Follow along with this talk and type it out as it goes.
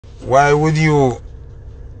why would you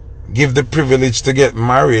give the privilege to get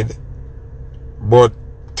married but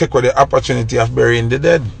take away the opportunity of burying the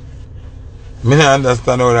dead? Me not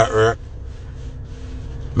understand how that work.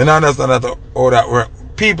 Me not understand how that work.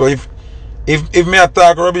 People, if me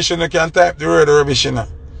talk rubbish, you can type the word rubbish.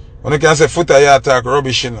 When you can say Foota, you talk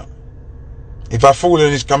rubbish. If a fool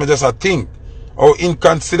in this, can just a think. How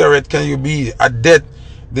inconsiderate can you be?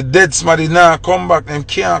 The dead somebody now come back, them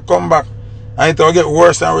can't come back. And it will get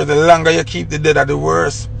worse and worse. The longer you keep the dead, the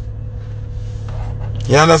worse.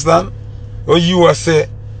 You understand? Or you will say,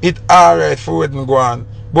 it alright for wedding go on,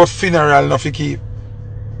 but funeral not to keep.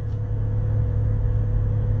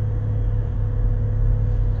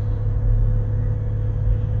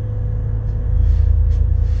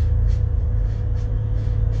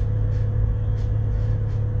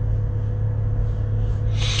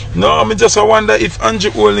 No, I just wonder if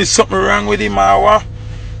Andrew only something wrong with him or what.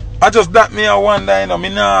 I just that me I wonder, you know. Me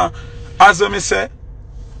now, as I say,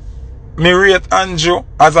 me rate Andrew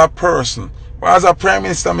as a person. But as a Prime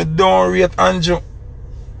Minister, me don't rate Andrew.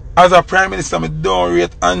 As a Prime Minister, me don't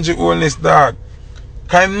rate Andrew only dog.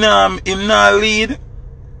 Cause him not lead.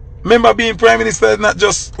 Remember, being Prime Minister is not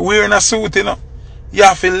just wearing a suit, you know. You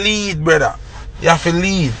have to lead, brother. You have to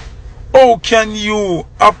lead. How can you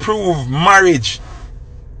approve marriage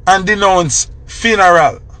and denounce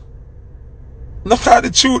funeral? Not all the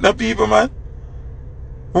truth, no people, man.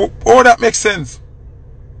 How that makes sense?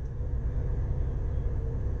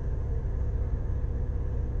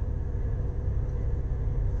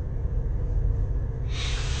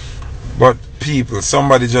 But people,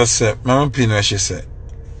 somebody just said, my opinion what she said.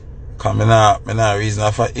 Cause me not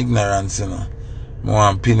reason for ignorance, you know.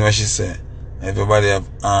 My opinion what she said. Everybody have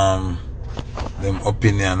them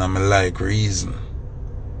opinion and me like reason.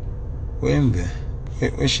 Where am there?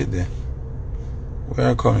 Where she there?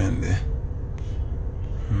 Where are coming there?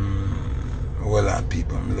 Well on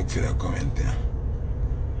people, me look for the comment there.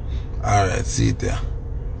 Alright, see it there.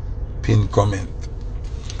 Pin comment.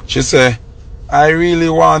 She say, I really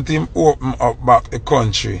want him open up back the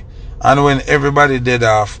country. And when everybody dead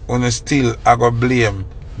off, when still I go blame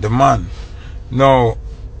the man. Now,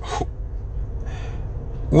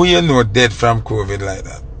 who you know dead from COVID like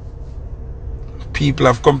that? People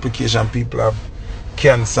have complication, people have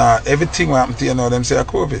cancer, everything what happen to you now, them say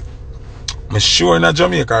COVID. I'm sure in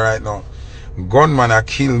Jamaica right now, gunmen are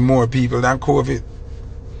kill more people than COVID.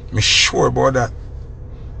 I'm sure about that.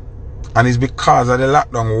 And it's because of the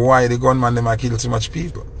lockdown why the gunmen them are kill so much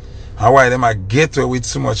people. And why them are get away with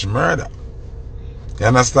so much murder. You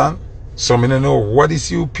understand? So I don't know what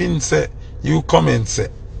is you pin say, you comment say.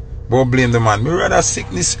 But blame the man. Me rather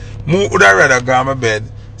sickness, me would rather go on my bed,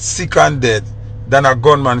 sick and dead, than a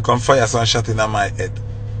gunman come fire some shot in my head.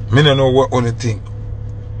 Me don't know what only think.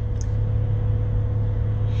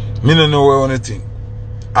 Me don't know what only think.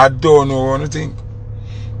 I don't know what only think.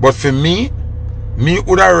 But for me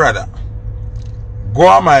would rather go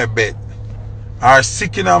on my bed or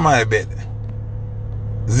sick in my bed.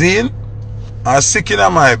 Zin, or sick in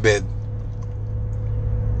my bed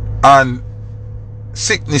and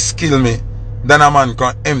sickness kill me than a man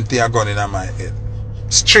can empty a gun in my head.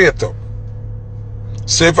 Straight up.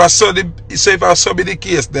 So if I saw be the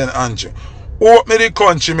case, then Andrew, hope me the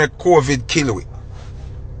country make COVID kill we.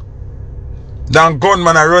 Then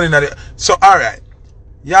gunman are running at it. So alright.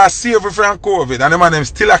 You are safe from COVID and the man them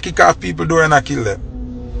still a kick off people door and a kill them.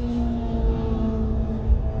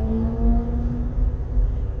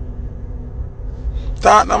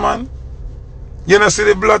 Talk no man. You know see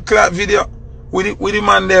the blood clot video with the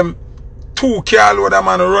man them 2 car load of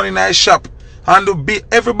man running in a shop and the beat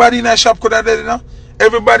everybody in a shop could have dead, you know.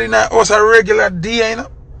 Everybody in a house a regular day, you know.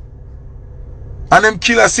 And them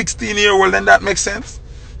kill a 16-year-old, then that makes sense.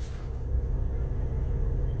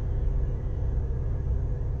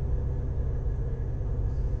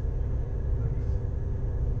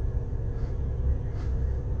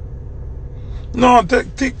 No,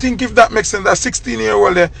 think if that makes sense. That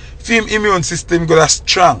 16-year-old, if him immune system got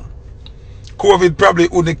strong, COVID probably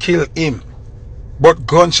wouldn't kill him. But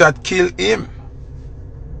gunshot kill him.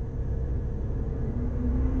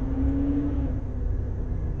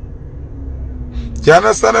 You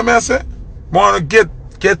understand what I say? I want to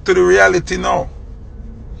get to the reality now.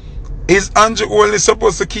 Is Andrew only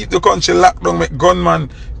supposed to keep the country locked down, make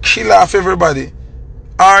gunman kill off everybody,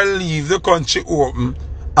 or leave the country open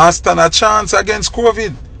and stand a chance against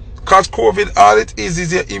COVID? Because COVID, all it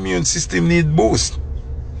is your immune system need boost.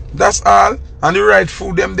 That's all. And the right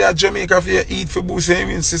food them there at Jamaica for you eat for boost your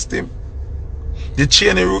immune system. The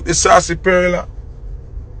chainy root, the saucy perla,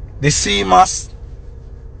 the sea moss,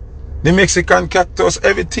 the Mexican cactus,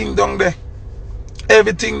 everything down there.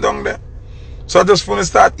 everything down there. So I just want to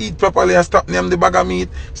start eat properly and stop name the bag of meat,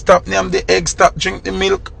 stop name the egg, stop drink the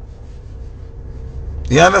milk.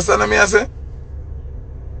 You understand what I say?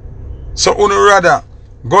 So you rather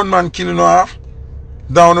gunman killing you off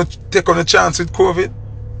than take on a chance with COVID.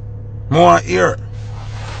 More here.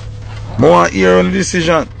 More here on the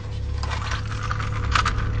decision.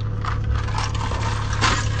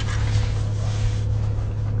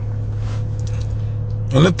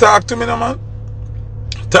 You talk to me now, man.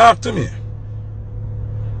 Talk to me.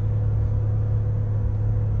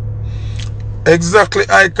 Exactly,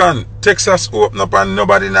 I can. Texas open up and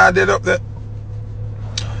nobody now dead up there.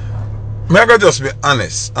 I gotta just be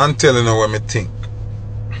honest and tell you what I think.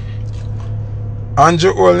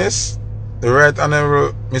 Andrew Holness, the Right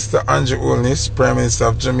Honorable Mr. Andrew Holness, Prime Minister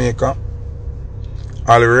of Jamaica,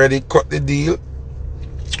 already cut the deal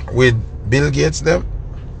with Bill Gates them,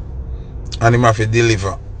 and him have to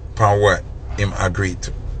deliver upon what him agreed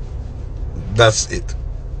to. That's it.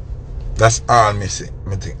 That's all me say,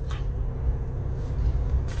 me think.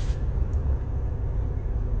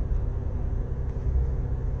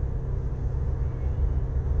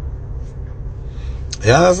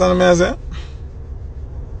 You understand what I say?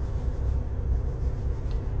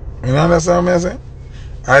 You understand what I say?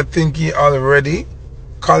 I think he already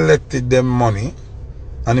collected them money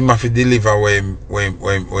and he must deliver where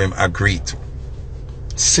him agreed to.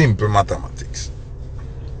 Simple mathematics.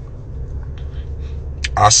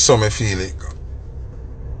 As some feel it.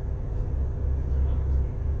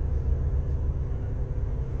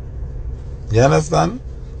 You understand?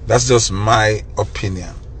 That's just my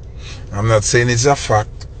opinion. I'm not saying it's a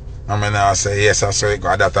fact. I'm not say yes, I saw it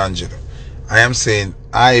got that Angelo. I am saying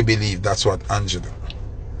I believe that's what Angelo.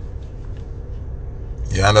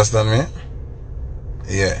 You understand me?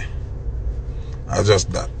 Yeah. I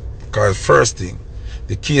just that. Because first thing,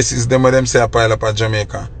 the cases them where them say a pile up at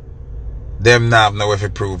Jamaica, them now have no way to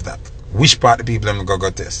prove that. Which part the people them go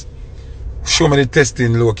test? Show me the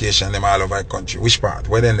testing location them all over the country. Which part?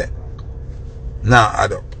 Where then there? Now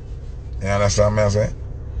add up. You understand me I say?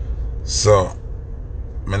 So,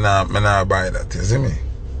 me not buy that, you see me?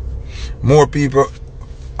 More people,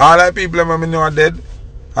 all the people that I know are dead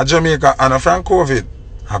at Jamaica and from COVID.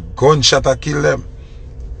 A gunshot a kill them.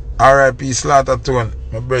 R.I.P. Slaughtertone,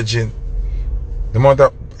 my brethren. The amount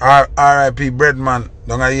of R.I.P. Breadman,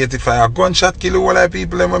 down at 85. A gunshot kill all the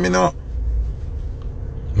people that I know.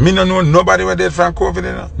 Me no know nobody was dead from COVID, you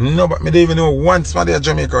know? Nobody, me don't even know one somebody at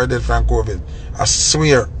Jamaica was dead from COVID. I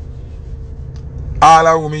swear. All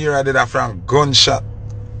of whom here are dead from gunshot.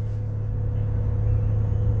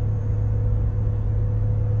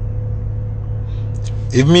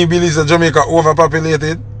 If me believe that Jamaica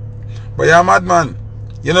overpopulated, but you're a madman.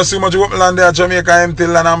 You know so much open land there, Jamaica empty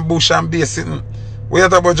land and bush and base sitting. We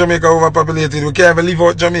talk about Jamaica overpopulated. We can't even live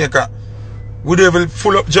out Jamaica. We don't even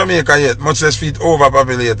full up Jamaica yet, much less feet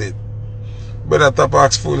overpopulated. But that top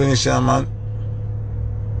axe foolishness, man.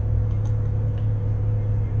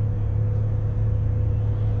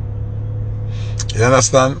 You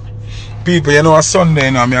understand? People, you know, a Sunday,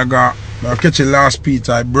 you know, I catch the last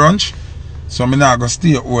pizza at brunch. So I'm not going to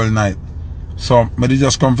stay all night. So I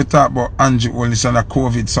just come to talk about Andrew Holness and the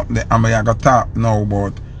COVID something that I'm going to talk now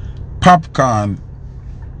about popcorn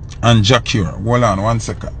and Jacure. Hold on 1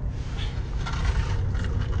 second.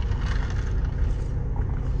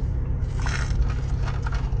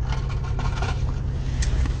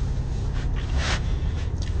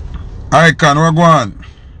 Icon, what go on?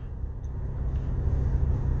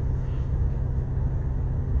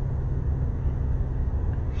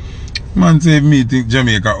 Man say me think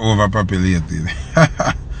Jamaica overpopulated.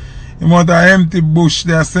 The amount of empty bush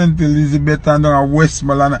there, St. Elizabeth and down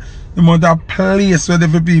Westmoreland. The amount of place where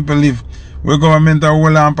the people live. Where government are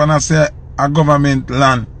hold on and I say a government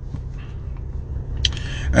land.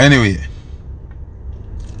 Anyway.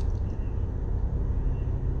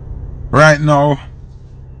 Right now,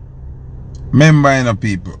 remember you know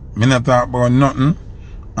people, me not talk about nothing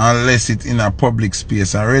unless it's in a public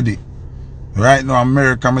space already. Right now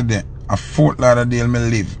America me there. A Fort Lauderdale me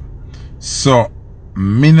live. So,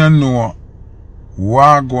 me no know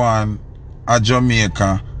what go on at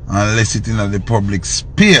Jamaica unless it's in the public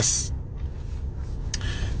space.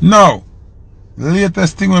 Now, the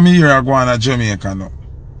latest thing when me hear go on at Jamaica now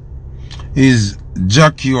is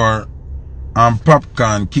Jacure and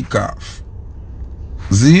popcorn kick off.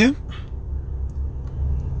 See?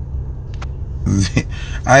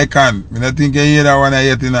 I can. I don't think you hear that one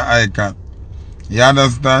yet in the icon. You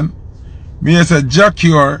understand? Me say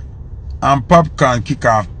Jacure and popcorn kick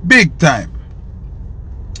off big time.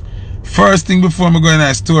 First thing before me go in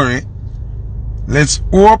a story, let's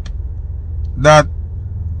hope that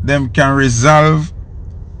them can resolve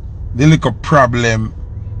the little problem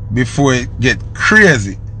before it get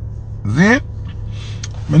crazy. See?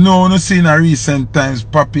 I know when you see in a recent times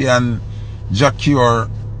Papi and Jackie or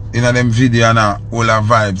in a them video and all the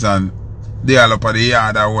vibes and they all up at the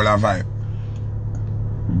yard and all the vibe.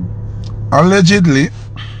 Allegedly,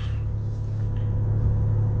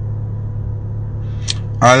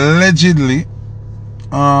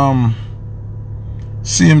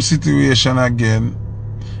 same situation again.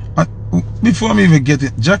 And before me even get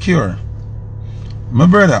it, Jackie or my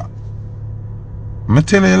brother, I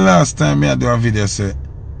tell you last time I do a video say,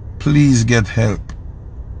 please get help.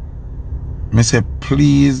 I say,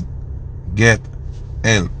 please get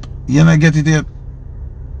help. You not get it yet?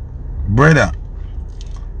 Brother,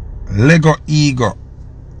 Lego ego,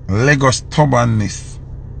 Lego stubbornness,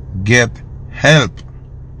 get help.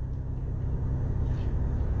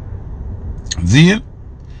 See?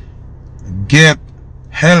 Get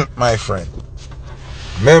help, my friend.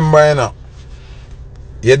 Remember, you know,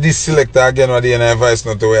 you this selector again what the advice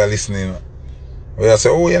not to where you listening. Where you say,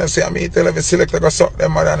 oh, you know, say, I tell every selector go suck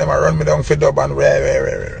them mother and them run me down for dub and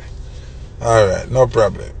rare. Alright, no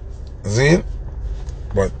problem. See?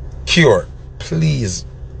 But cure. Please.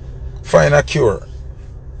 Find a cure.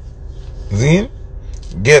 See?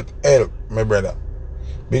 Get help, my brother.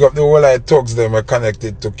 Because the whole of thugs them are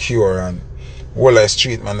connected to cure and whole of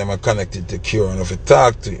street man them are connected to cure. And if you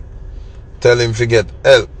talk to him, tell him to get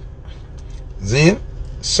help. See?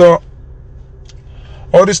 So,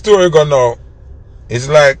 how the story go now? It's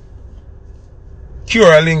like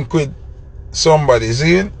cure a link with somebody,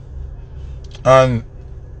 see? And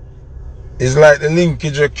it's like the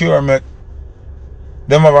linkage of cure make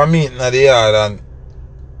them have a meeting at the yard and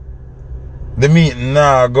the meeting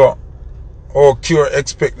now go. Oh, cure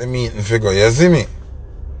expect the meeting figure, you see me?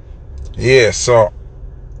 Yeah, so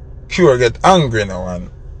cure get angry now and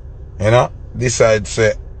you know, decide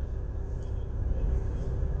say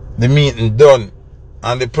the meeting done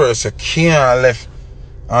and the person can't left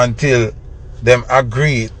until them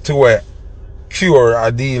agree to where cure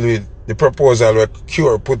a deal with the proposal where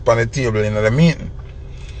cure put on the table in the meeting.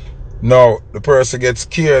 Now the person gets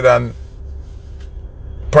scared and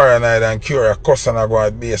paranoid and cure a cuss and I go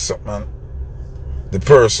out base up, man. The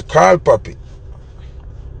person call Papi.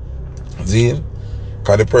 See?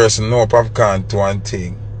 Because the person know popcaan to one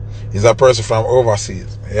thing. He's a person from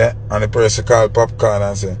overseas. Yeah? And the person called popcaan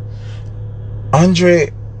and say,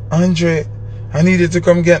 Andre, I need you to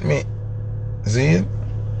come get me. See?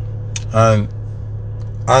 And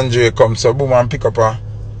Andre comes so boom and pick up a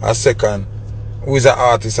second who is an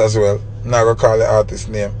artist as well. I'm not going to call the artist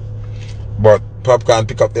name. But popcaan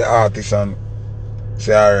pick up the artist and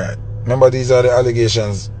say, alright. Remember these are the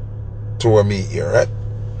allegations toward me here, right?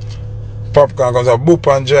 Popcaan comes a boop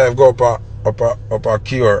and drive, go up a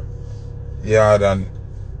cure yard and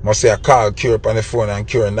must say I call cure on the phone and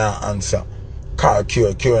cure not answer. Call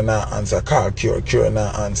cure not answer. Call cure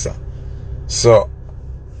not answer. So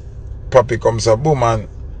Papi comes a boom and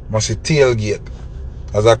must say tailgate,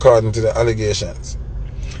 as according to the allegations.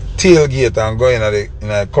 Tailgate and go in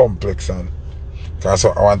a complex and because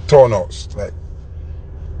I want townhouse, like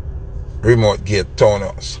remote gate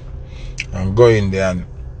townhouse. And go in there and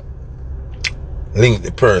link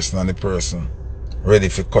the person and the person ready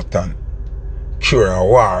for cut and cure a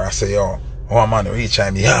war. I say, yo, one man reach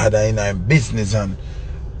him yard and in business and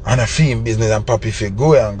a film business and Papi fi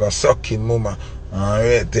go and go suck him mama and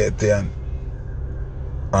right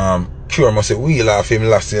and cure must say wheel off him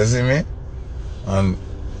last year, see me? And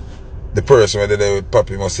the person where they there with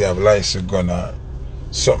Papi must have license gun or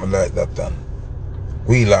something like that and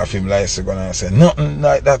wheel off him license gun and say nothing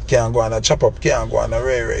like that can't go on, a chop up can't go on, a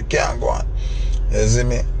ray can't go on. You see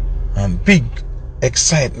me? And big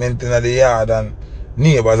excitement in the yard and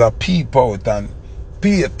neighbors are peep out and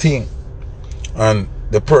be a thing. And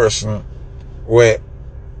the person where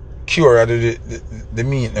cure the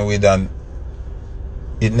meeting with and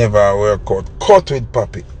it never work out. Cut with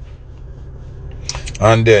Papi.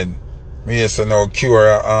 And then me say now cure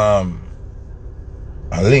a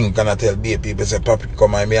link and I tell people say Papi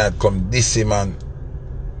come and me had come this him and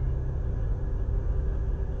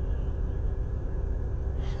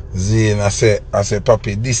Zine, I say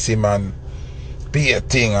Papi this him and be a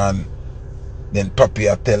thing and then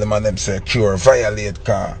Papi I tell him and them say cure violate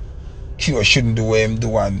car. Cure shouldn't do what him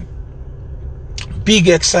do and big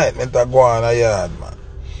excitement I go on a yard, man.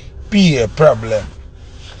 Be a problem.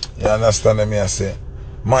 You understand me I say?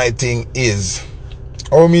 My thing is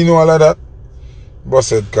how me know all of that?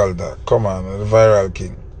 Bossed called that. Come on, the viral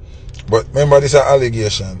king. But remember this is an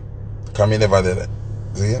allegation. Because me never did it.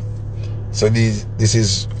 See? So this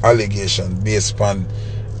is allegation based upon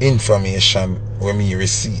information when me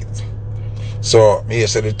receive. So me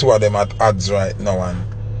say the two of them at odds right now,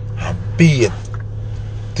 and be it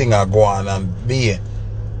thing I go on and be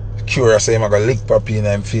curious say him I go lick Papi in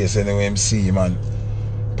him face anyway him see him, and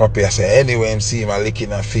Papi I say anyway him see him I lick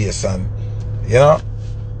in her face, and you know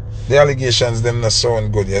the allegations them not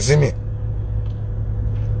sound good, you see me?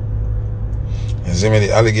 You see me,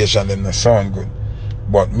 the allegation them not sound good.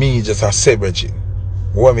 But me just a celebrity.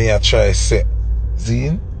 What me I try to say,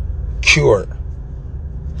 Zine, cure,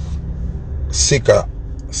 sicker,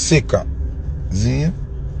 Zine,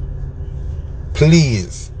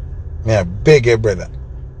 please, me I beg you, brother,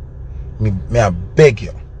 me I beg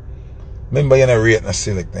you. Remember you don't rate no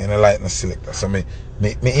selector, you don't like no selector, so me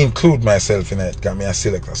include myself in it, because me a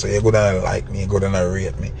selector, so you go down and like me, you go down and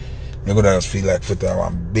rate me, you go down and feel like Foota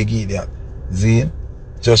one big idiot, Zine,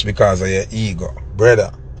 just because of your ego.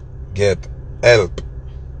 Brother, get help.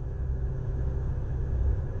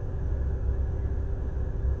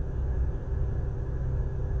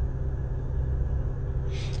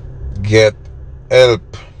 Get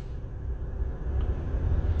help.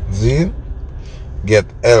 See? Get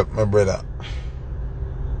help, my brother.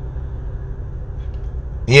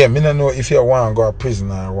 Yeah, me don't know if you want to go to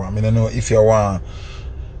prison or what. Me don't know if you want.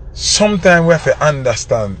 Sometimes we have to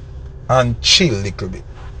understand and chill a little bit.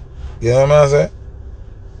 You know what I'm saying?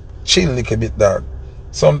 Chill a little bit, dog.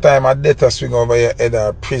 Sometimes a death swing over your head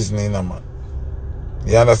or prison, you know, man.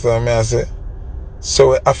 You understand what I say?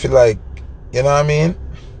 So I feel like, you know what I mean?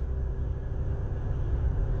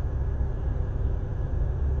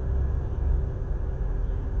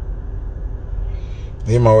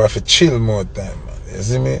 You know, we have to chill more time, man. You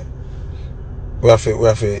see me? We have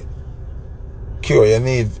to cure. You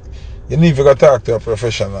need to go talk to a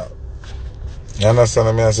professional. You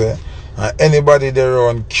understand what I say? And anybody there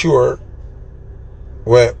on cure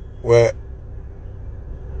where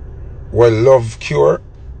love cure,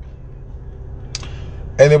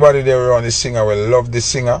 anybody there on the singer will love the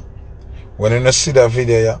singer. When you see that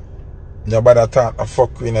video, nobody talk a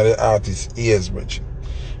fuck in the artist ears, bridge.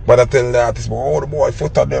 But I tell the artist, oh the boy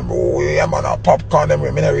Foota them, oh yeah man, a popcorn them,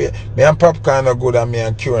 me and popcorn are good and me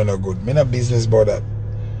and cure are good. Me no business about that.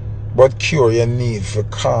 But cure you need to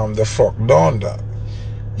calm the fuck down, dog.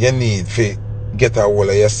 You need to get a hold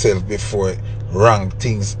of yourself before wrong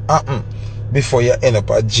things happen. Before you end up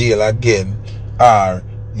at jail again. Or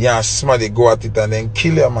you somebody go at it and then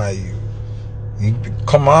kill you, man.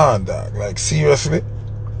 Come on, dog. Like, seriously?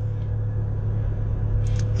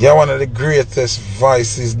 You're one of the greatest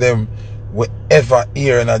voices them we ever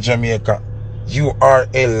hear in Jamaica. You are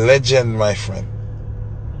a legend, my friend.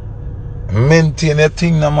 Maintain your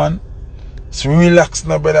thing, no man. So relax,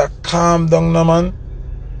 no brother. Calm down, no man.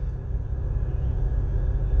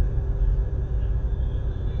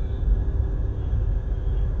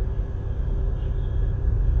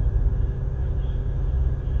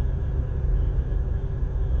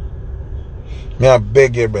 Me I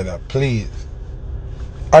beg you, brother, please.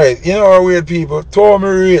 Alright, you know how weird people? To how me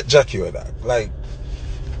rate Jackie with that. Like,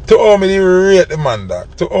 to how me rate the man,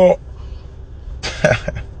 dog. To how...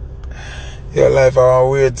 Your life is a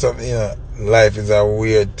weird something, you know. Life is a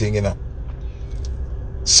weird thing, you know.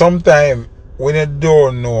 Sometimes, when you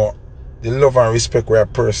don't know the love and respect where a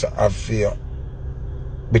person have for you,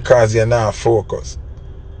 because you're not focused,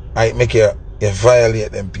 it make you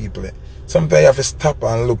violate them people. Sometimes you have to stop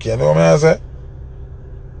and look, you know what I say?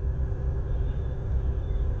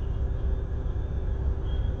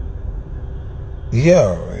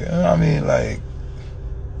 Yeah, you know what I mean? Like,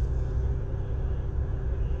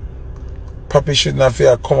 Papi should not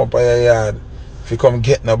fear come up on your yard if you come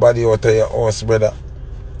get nobody out of your house, brother.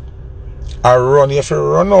 I run, you have to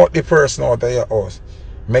run out the person out of your house.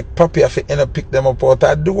 Make Papi have to end up pick them up out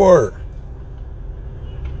the door.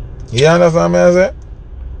 You understand what I say?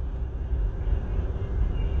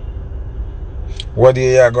 What do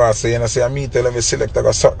you go and say? You know, say, me tell every selector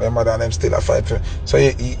go suck them mother and them still a fight for you. So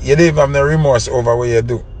you don't even have no remorse over what you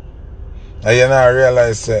do. And you now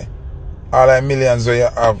realize, say, all the millions where you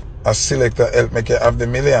have, a selector help make you have the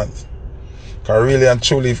millions. Because really and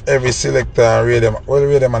truly, if every selector rate them, well,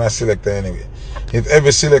 rate them and a selector anyway. If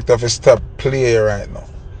every selector have to stop play right now,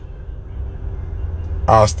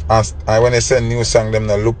 and when they send new song, them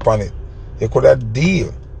now look on it, you could have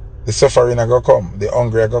deal. The suffering are going to come, the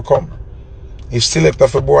hungry are going to come. If selector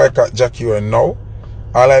for boycott Jackie or now,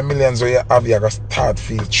 all the millions where you have, you going to start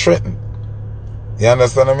feel threatened. You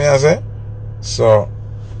understand what I say? So,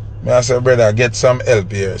 I say, brother, get some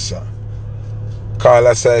help here, sir. Call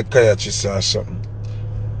a psychiatrist or something.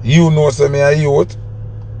 You know, say me a youth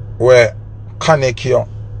where connect you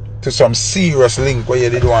to some serious link where you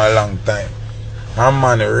did one a long time. and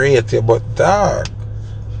man rate you, but dog,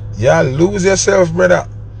 you lose yourself, brother.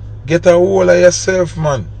 Get a hold of yourself,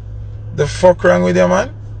 man. The fuck wrong with you,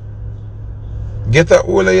 man? Get a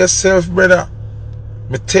hold of yourself, brother.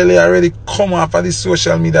 Me tell you already, come off of the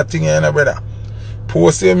social media thing, you know, brother.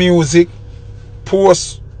 Post your music.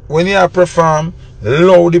 Post when you perform.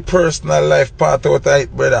 Allow the personal life part out of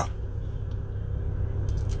it, brother.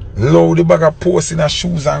 Allow the bag of posting of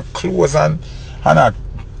shoes and clothes and a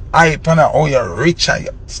hype and how you're rich and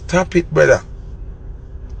you. Stop it, brother.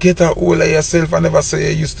 Get a hold of yourself and never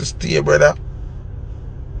say you used to stay, brother.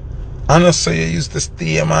 I not say you used to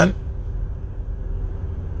stay, man.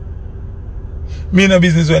 Me in a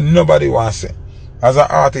business when nobody wants it. As an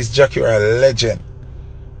artist, Jack, you're a legend.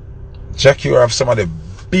 Jack, you have some of the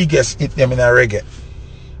biggest hit them in a reggae.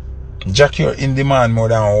 Jack, you're in demand more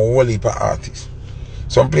than a whole heap of artists.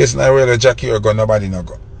 Some place in the world, Jack, you're go, nobody no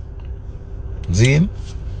go. Zine?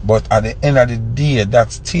 But at the end of the day,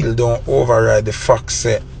 that still don't override the fact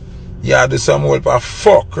say, yeah, do some whole of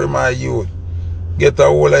fuck with my youth. Get a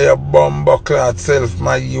hold of your bumbuckler self,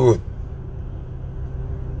 my youth.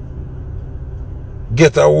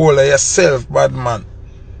 Get a hold of yourself, bad man.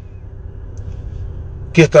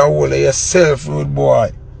 Get a hold of yourself, rude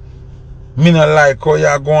boy. Me not like how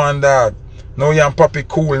you going, dog. Now you and Papi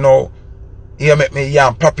cool now. You make me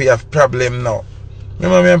and Papi have problem now.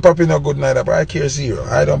 Remember me and Papi no good neither, but I care zero.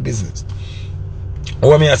 I don't business.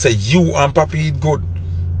 What me I say, you and Papi eat good.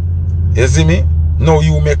 You see me? Now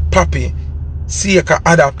you make Papi see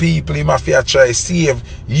other people in mafia try save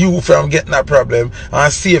you from getting a problem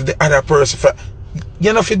and save the other person from.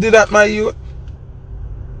 You know if you do that, my youth?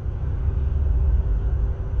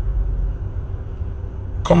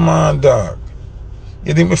 Come on, dog.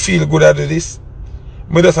 You think me feel good at this?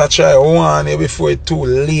 Me just try one here before it's too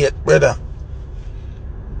late, brother.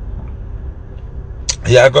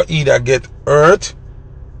 You go either get hurt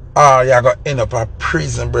or you go end up in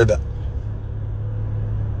prison, brother.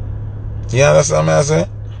 You understand what I'm saying?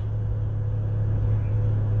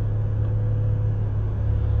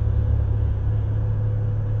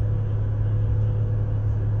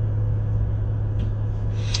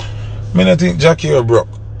 Me not think Jackie are broke.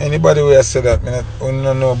 Anybody who say that, me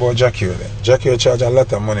not know about Jackie then. Jackie charge a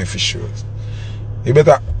lot of money for shows. You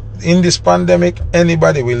better, in this pandemic,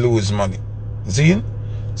 anybody will lose money. See?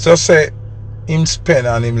 So say, him spend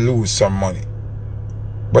and him lose some money.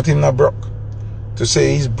 But him not broke. To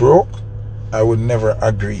say he's broke, I would never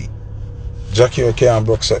agree. Jackie can't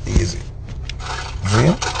broke so easy.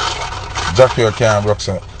 See? Jackie can't broke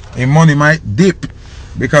so. His money might dip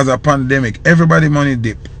because of pandemic. Everybody money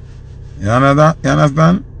dip. You understand? You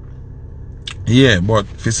understand? Yeah, but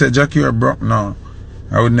if you say Jackie are broke now,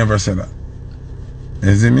 I would never say that.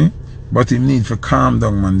 You see me? But he need to calm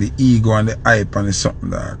down, man. The ego and the hype and the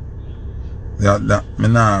something that me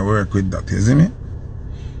nah work with that. You see me?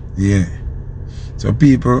 Yeah. So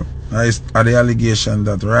people are the allegation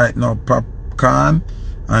that right now Popcaan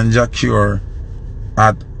and Jackie are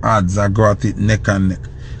at odds that go at it neck and neck.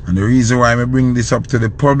 And the reason why I bring this up to the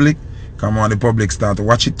public, come on, the public start to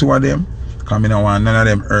watch it, two of them. Because I don't want none of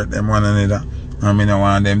them hurt them one another. And I don't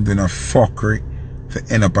want them doing a fuckery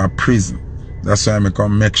to end up in prison. That's why I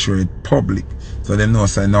come make sure it's public. So they know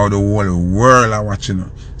say now the whole world are watching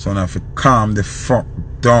it. So I have to calm the fuck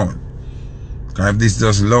down. Because if this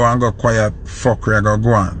just low and go quiet, fuckery I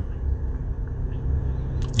go on.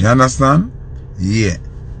 You understand? Yeah.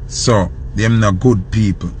 So them not good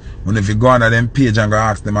people. When if you go on them page and go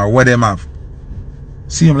ask them what them have.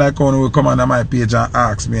 Seem like when you come on my page and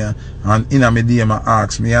ask me and in my DM and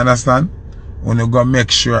ask me, you understand? When you go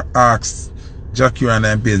make sure ask Jackie on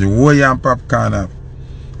them page, where you and Popcaan have?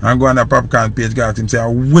 And go on the Popcaan page, ask him say,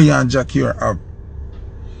 where you and Jackie have?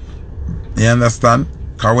 You understand?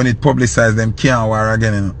 Because when it publicized, them can't war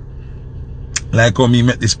again, you know. Like how me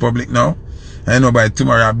make this public now. I know by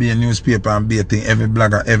tomorrow I'll be a newspaper and be a thing, every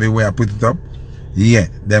blogger, everywhere I put it up. Yeah,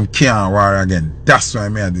 them can't war again. That's why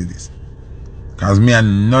I do this. Because me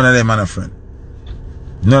and none of them are a friend.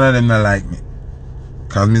 None of them don't like me.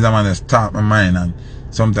 Because me the man just talk my mind and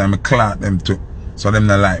sometimes I clout them too. So them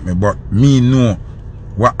don't like me. But me know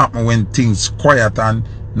what happen when things quiet and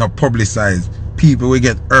not publicized. People will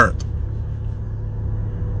get hurt.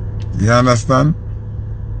 You understand?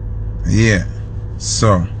 Yeah.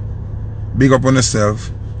 So, big up on yourself.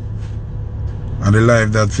 And the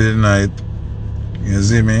life that for the night. You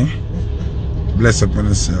see me? Bless up on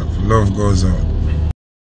yourself. Love goes out.